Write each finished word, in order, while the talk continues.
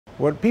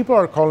What people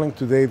are calling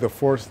today the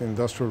fourth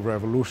industrial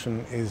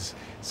revolution is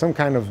some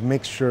kind of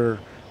mixture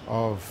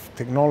of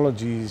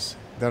technologies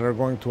that are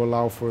going to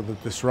allow for the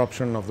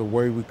disruption of the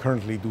way we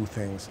currently do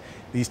things.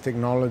 These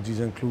technologies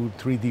include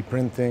 3D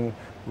printing,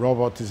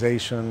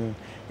 robotization,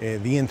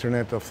 the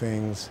Internet of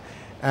Things,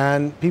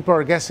 and people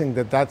are guessing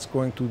that that's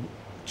going to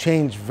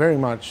change very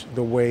much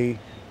the way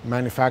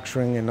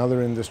manufacturing and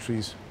other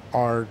industries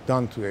are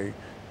done today.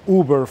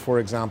 Uber, for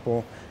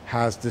example,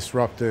 has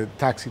disrupted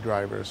taxi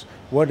drivers.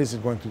 What is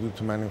it going to do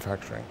to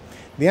manufacturing?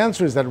 The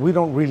answer is that we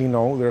don't really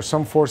know. There are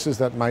some forces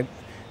that might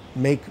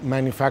make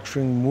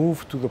manufacturing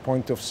move to the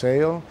point of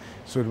sale,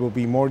 so it will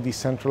be more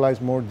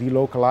decentralized, more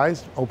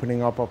delocalized,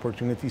 opening up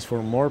opportunities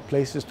for more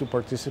places to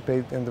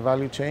participate in the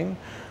value chain,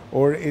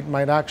 or it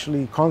might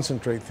actually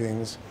concentrate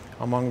things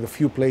among the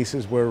few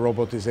places where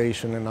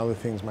robotization and other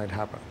things might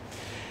happen.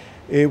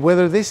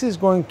 Whether this is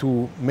going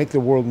to make the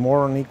world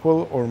more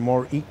unequal or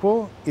more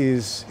equal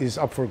is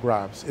up for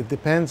grabs. It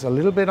depends a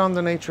little bit on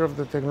the nature of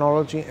the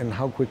technology and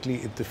how quickly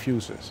it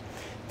diffuses.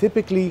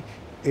 Typically,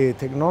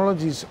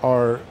 technologies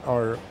are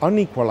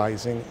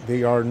unequalizing,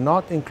 they are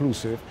not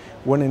inclusive,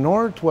 when in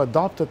order to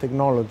adopt a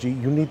technology,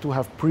 you need to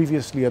have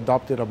previously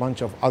adopted a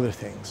bunch of other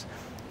things.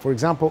 For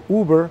example,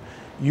 Uber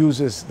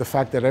uses the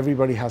fact that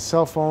everybody has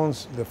cell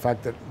phones, the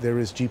fact that there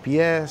is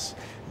GPS,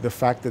 the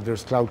fact that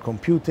there's cloud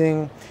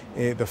computing,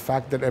 the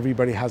fact that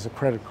everybody has a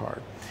credit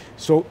card.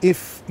 So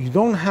if you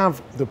don't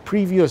have the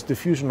previous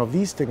diffusion of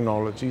these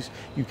technologies,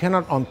 you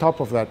cannot on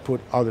top of that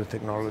put other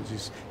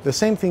technologies. The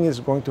same thing is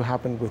going to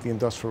happen with the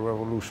Industrial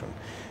Revolution.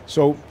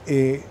 So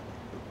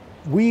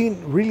we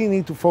really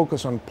need to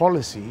focus on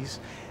policies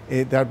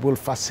that will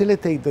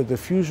facilitate the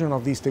diffusion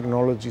of these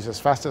technologies as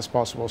fast as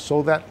possible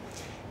so that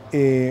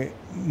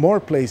more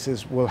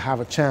places will have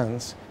a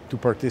chance to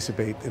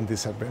participate in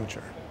this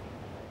adventure.